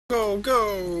Go,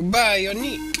 go,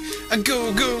 Bionic. A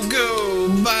go, go, go,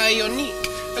 Bionic.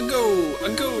 A go,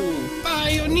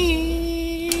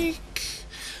 Bionic.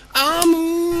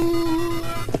 Amu.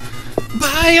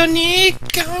 Bionic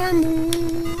Amu.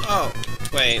 Oh,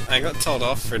 wait, I got told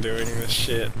off for doing this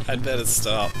shit. I'd better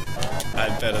stop.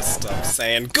 I'd better stop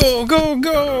saying, go, go,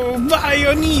 go,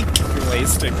 Bionic! You're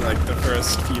wasting like the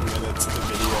first few minutes of the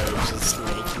video just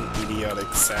making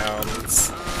idiotic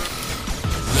sounds.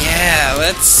 Yeah,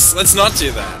 let's not do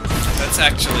that. Let's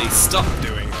actually stop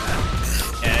doing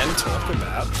that and talk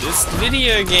about this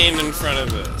video game in front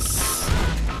of us.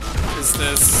 Because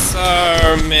there's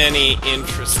so many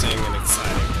interesting and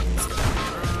exciting things going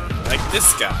on. Like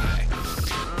this guy.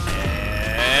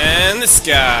 And this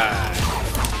guy.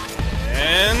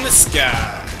 And this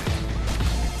guy.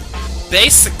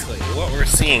 Basically, what we're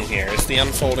seeing here is the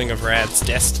unfolding of Rad's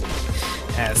destiny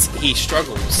as he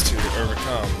struggles to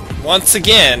overcome, once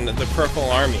again, the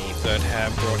Purple Army that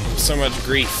have brought him so much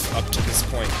grief up to this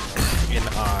point in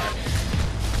our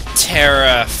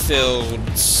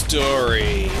terror-filled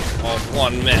story of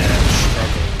one man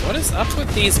struggle. What is up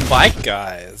with these bike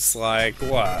guys? Like,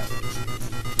 what?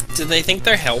 Do they think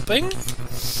they're helping?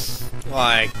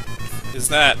 Like, is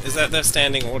that their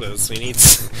standing orders?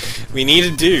 We need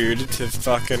a dude to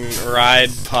fucking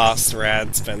ride past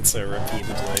Rad Spencer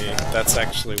repeatedly. That's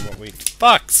actually what we...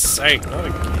 Fuck's sake, not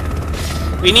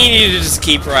again. We need you to just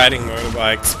keep riding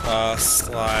motorbikes past,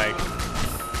 like...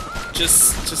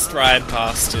 Just ride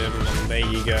past him, and there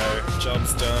you go.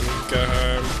 Job's done. Go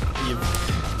home. You've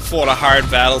fought a hard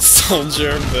battle,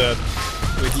 soldier, but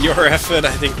with your effort,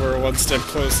 I think we're one step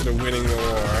closer to winning the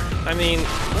war. I mean,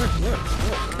 look.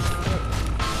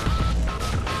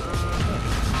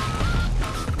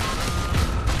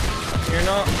 You're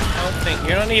not helping.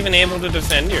 You're not even able to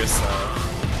defend yourself.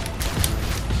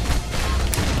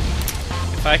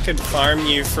 If I could farm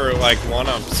you for, like,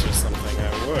 one-ups or something,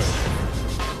 I would.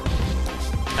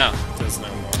 Oh, there's no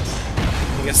more.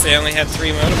 I guess they only had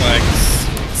 3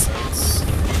 motorbikes. Makes sense.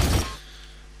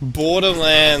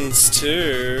 Borderlands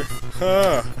 2?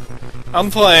 Huh. I'm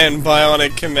playing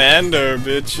Bionic Commando,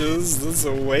 bitches. This is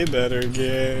a way better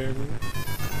game.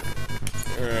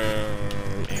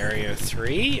 Area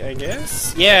 3, I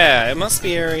guess? Yeah, it must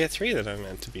be Area 3 that I'm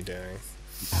meant to be doing.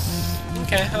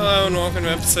 Okay, hello and welcome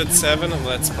to episode 7 of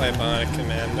Let's Play Bionic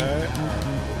Commando.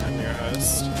 I'm your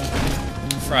host,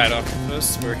 Fried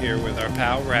Octopus. We're here with our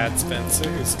pal, Rad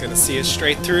Spencer, who's gonna see us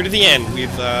straight through to the end.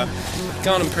 We've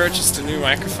gone and purchased a new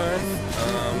microphone,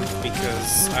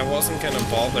 because I wasn't gonna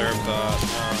bother, but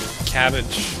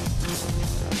Cabbage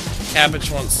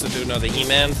wants to do another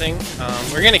He-Man thing.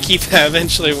 We're gonna keep that.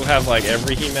 Eventually we'll have like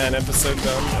every He-Man episode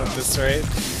done at this rate.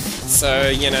 So,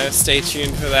 you know, stay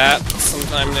tuned for that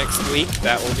sometime next week.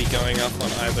 That will be going up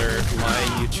on either my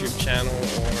YouTube channel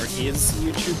or his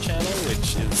YouTube channel,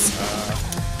 which is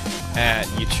at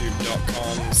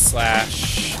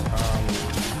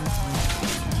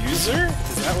youtube.com/user?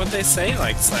 Is that what they say?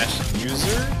 Like,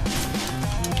 /user?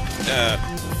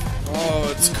 Oh,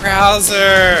 it's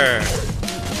Krauser!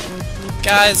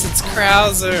 Guys, it's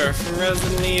Krauser from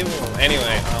Resident Evil.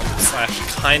 Anyway,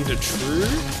 /kinda-true.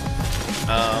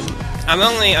 I'm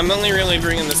only really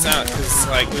bringing this out because,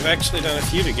 like, we've actually done a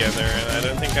few together, and I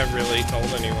don't think I've really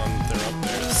told anyone that they're up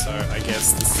there, so I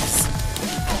guess this is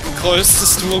the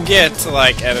closest we'll get to,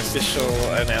 like, an official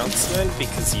announcement,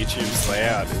 because YouTube's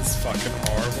layout is fucking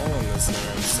horrible, and there's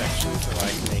no section to,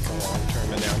 like, make a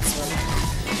long-term announcement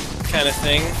kind of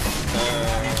thing.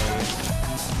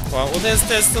 Well,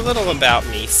 there's the little about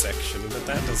me section, but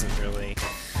that doesn't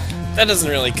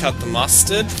really cut the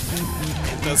mustard.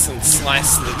 It doesn't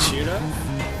slice the tuna.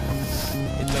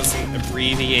 It doesn't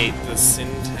abbreviate the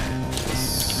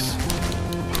syntax.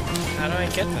 How do I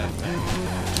get that thing?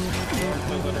 I want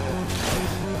the little...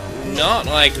 Not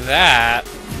like that.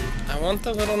 I want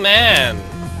the little man.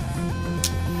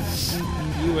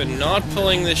 You are not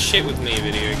pulling this shit with me,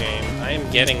 video game. I am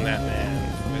getting that man,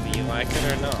 whether you like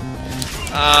it or not.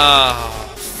 Oh,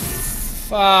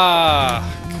 fuck.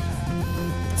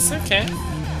 It's okay.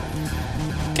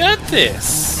 Got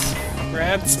this.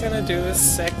 Rad's gonna do a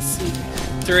sexy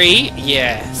 3.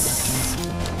 Yes.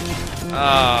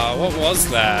 What was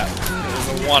that? It was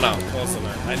a 1-up, wasn't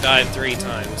it? I died 3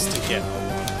 times to get a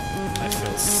 1-up. I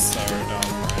feel so dumb right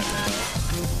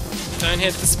now. Don't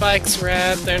hit the spikes,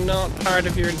 Rad. They're not part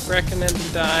of your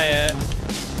recommended diet.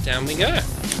 Down we go.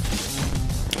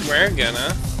 We're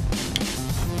gonna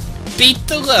beat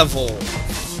the level.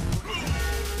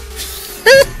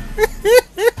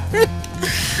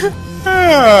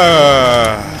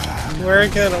 We're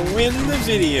gonna win the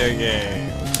video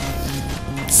game.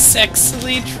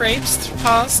 sexily traipsed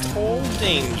past all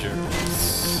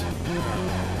dangers.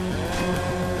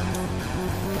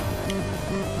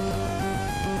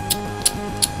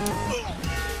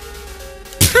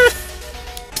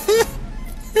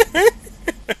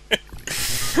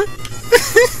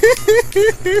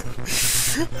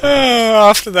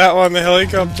 After that one, the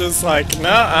helicopter's like,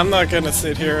 nah, I'm not gonna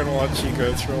sit here and watch you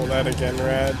go through all that again,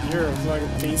 Rad. You're a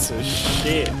fucking piece of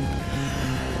shit.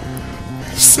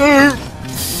 So,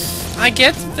 I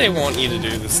get that they want you to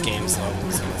do this game's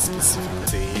levels in a specific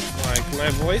key. Like, my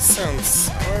voice sounds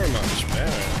so much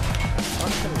better.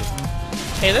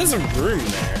 Hey, there's a room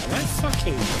there. Am I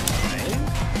fucking blind?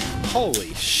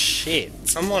 Holy shit.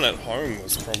 Someone at home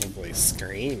was probably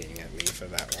screaming at me for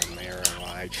that one there.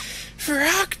 Like,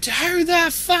 Frocto,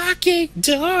 the fucking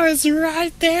door's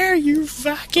right there, you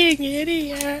fucking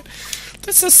idiot.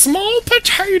 That's a small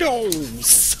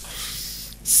potatoes.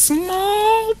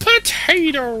 Small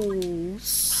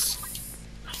potatoes.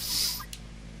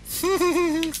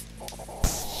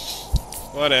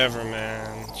 Whatever,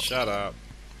 man. Shut up.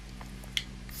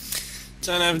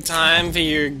 Don't have time for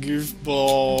your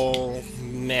goofball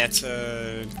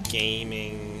meta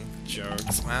gaming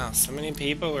jokes. Wow, so many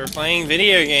people are playing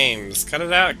video games. Cut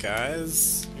it out,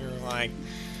 guys. You're like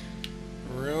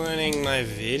ruining my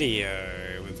video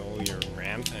with all your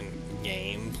rampant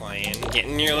game playing,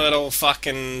 getting your little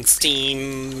fucking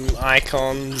Steam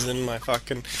icons in my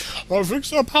fucking... I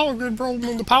fixed that power grid problem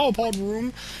in the power pod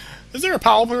room. Is there a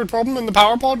power grid problem in the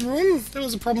power pod room? There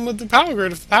was a problem with the power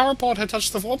grid. If the power pod had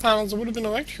touched the floor panels, it would have been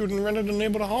electrocuted and rendered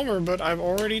unable to hover, but I've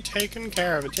already taken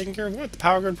care of it. Taken care of what? The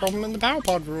power grid problem in the power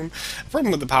pod room. The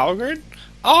problem with the power grid?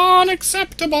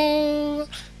 Unacceptable!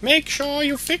 Make sure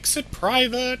you fix it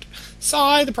private.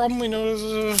 Sigh, the problem we notice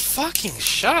is... Fucking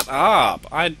shut up!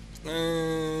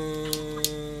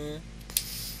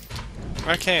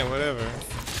 Okay, whatever.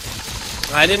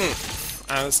 I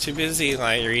was too busy,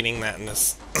 like, reading that in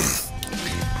this...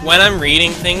 When I'm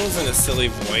reading things in a silly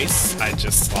voice, I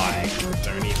just, like,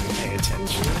 don't even pay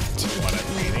attention to what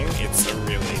I'm reading. It's a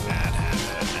really bad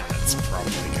habit, and it's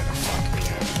probably gonna fuck me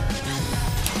over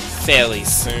fairly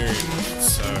soon.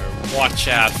 So, watch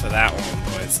out for that one,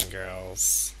 boys and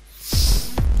girls.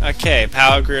 Okay,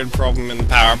 power grid problem in the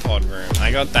power pod room.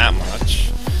 I got that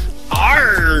much.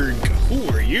 Arg! Who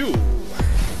are you?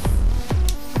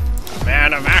 A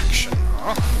man of action,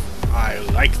 huh? I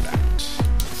like that.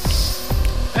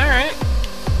 Alright.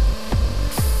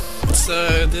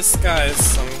 So, this guy's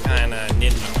some kind of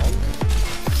nidnog.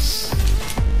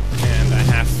 And I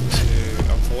have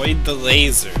to avoid the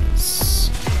lasers.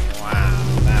 Wow,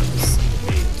 that was some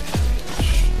big damage.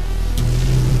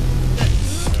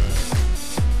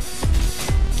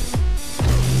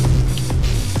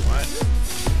 What?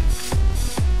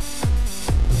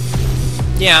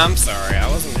 Yeah, I'm sorry, I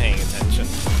wasn't paying attention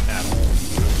at all.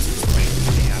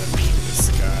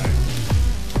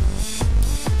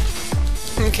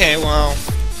 Okay, well,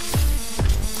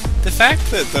 the fact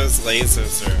that those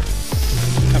lasers are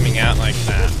coming out like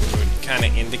that would kind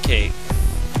of indicate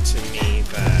to me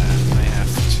that I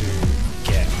have to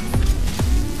get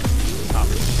up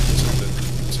to the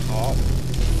top.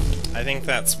 I think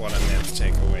that's what I'm meant to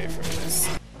take away from this.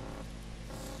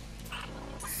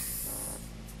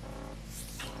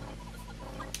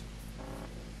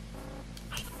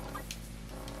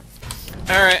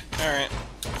 Alright, alright.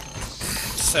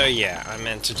 So yeah, I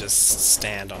meant to just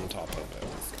stand on top of it.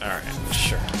 Alright,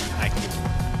 sure. I can...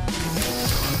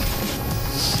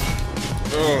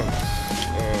 Oh,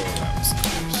 that was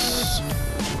close.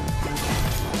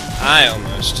 I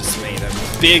almost just made a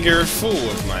bigger fool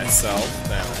of myself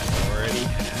than I already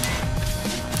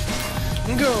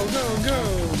had. Go, go, go!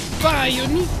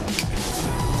 Bionic!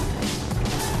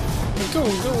 Go,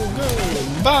 go, go!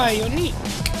 Bionic!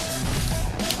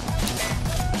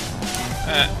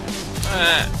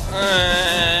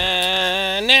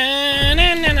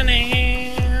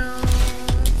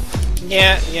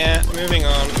 Yeah, moving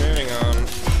on.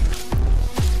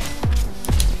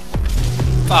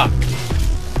 Fuck.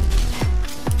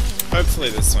 Hopefully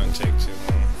this won't take too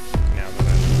long, now that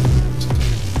I know what to do.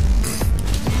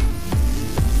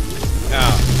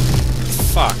 Oh.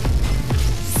 Fuck.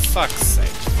 Fuck's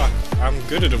sake. Fuck. I'm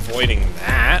good at avoiding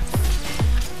that.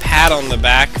 Pat on the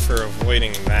back for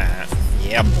avoiding that.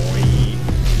 Yeah, boy.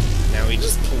 Now we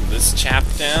just pull this chap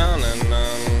down, and,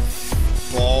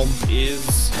 Bob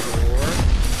is your...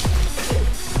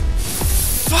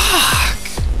 Fuck!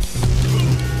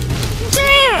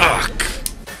 Fuck!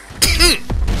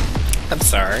 I'm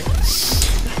sorry.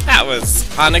 That was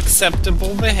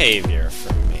unacceptable behavior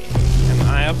from me, and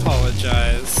I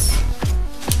apologize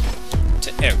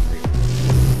to everyone.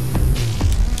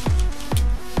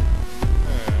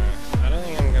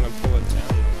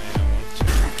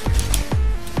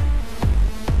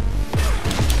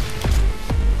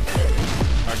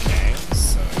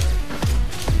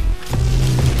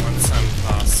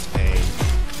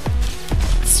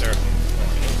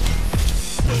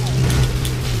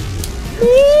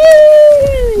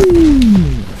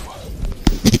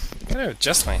 do with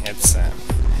just my headset?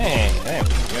 Hey, there we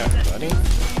go, buddy.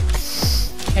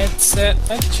 Headset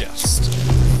adjusted.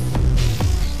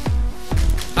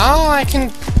 Oh, I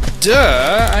can...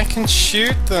 Duh! I can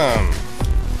shoot them!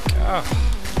 God.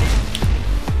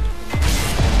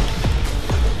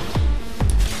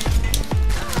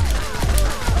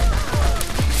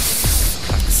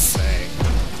 Fuck's sake.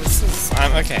 This is...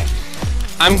 okay.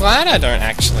 I'm glad I don't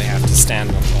actually have to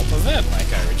stand on top of it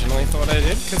like I originally thought I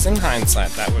did, because in hindsight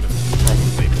that would have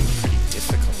probably been pretty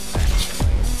difficult,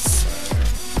 actually, so...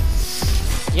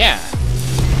 yeah.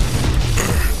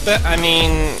 But, I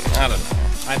mean, I don't know.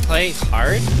 I play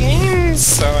hard games,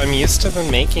 so I'm used to them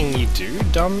making you do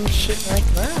dumb shit like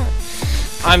that.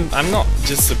 I'm not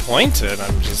disappointed,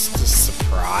 I'm just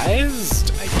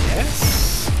surprised, I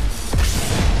guess?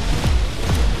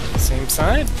 Same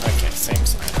side? Okay, same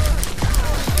side.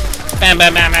 Bam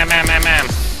bam bam bam bam bam bam!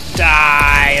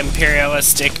 Die,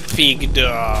 imperialistic pig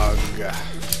dog!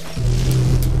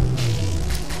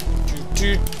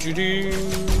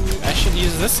 I should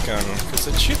use this gun, because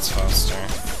it shoots faster.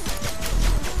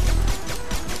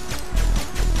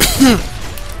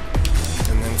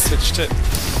 And then switch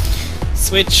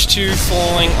to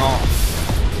falling off.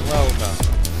 Well done.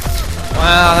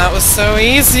 Wow, that was so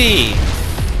easy!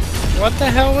 What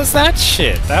the hell was that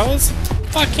shit? That was a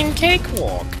fucking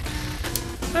cakewalk.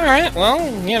 Alright,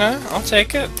 well, you know, I'll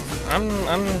take it. I'm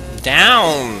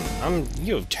down.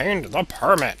 You obtained the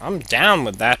permit. I'm down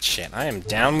with that shit. I am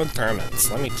down with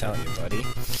permits, let me tell you, buddy.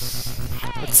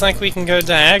 Looks like we can go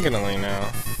diagonally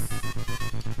now.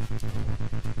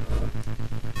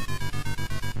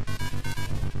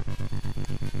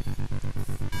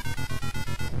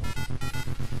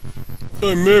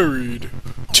 I'm married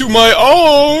to my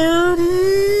arm!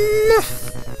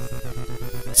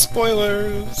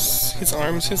 Spoilers! His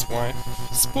arm's his wife.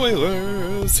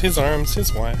 Spoilers! His arm's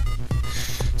his wife.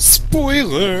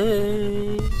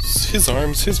 Spoilers! His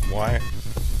arm's his wife.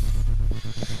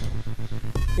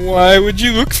 Why would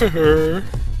you look for her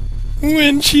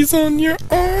when she's on your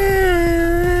arm?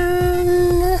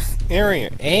 Area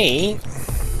 8?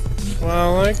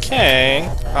 Well, okay.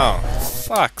 Oh,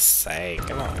 fuck's sake.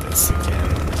 Not this again.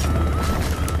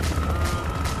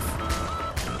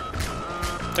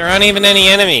 There aren't even any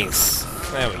enemies.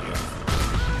 There we go.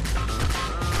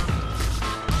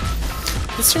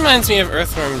 This reminds me of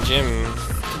Earthworm Jim.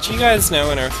 Did you guys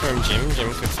know in Earthworm Jim,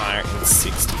 Jim could fire in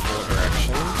 64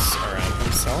 directions around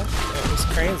himself? It was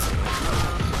crazy.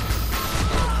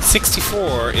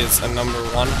 64 is a number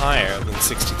 1 higher than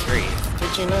 63.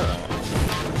 Did you know that?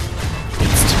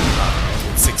 It's 2 higher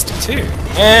than 62.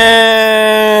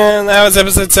 And that was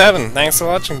episode 7. Thanks for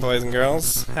watching, boys and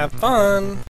girls. Have fun!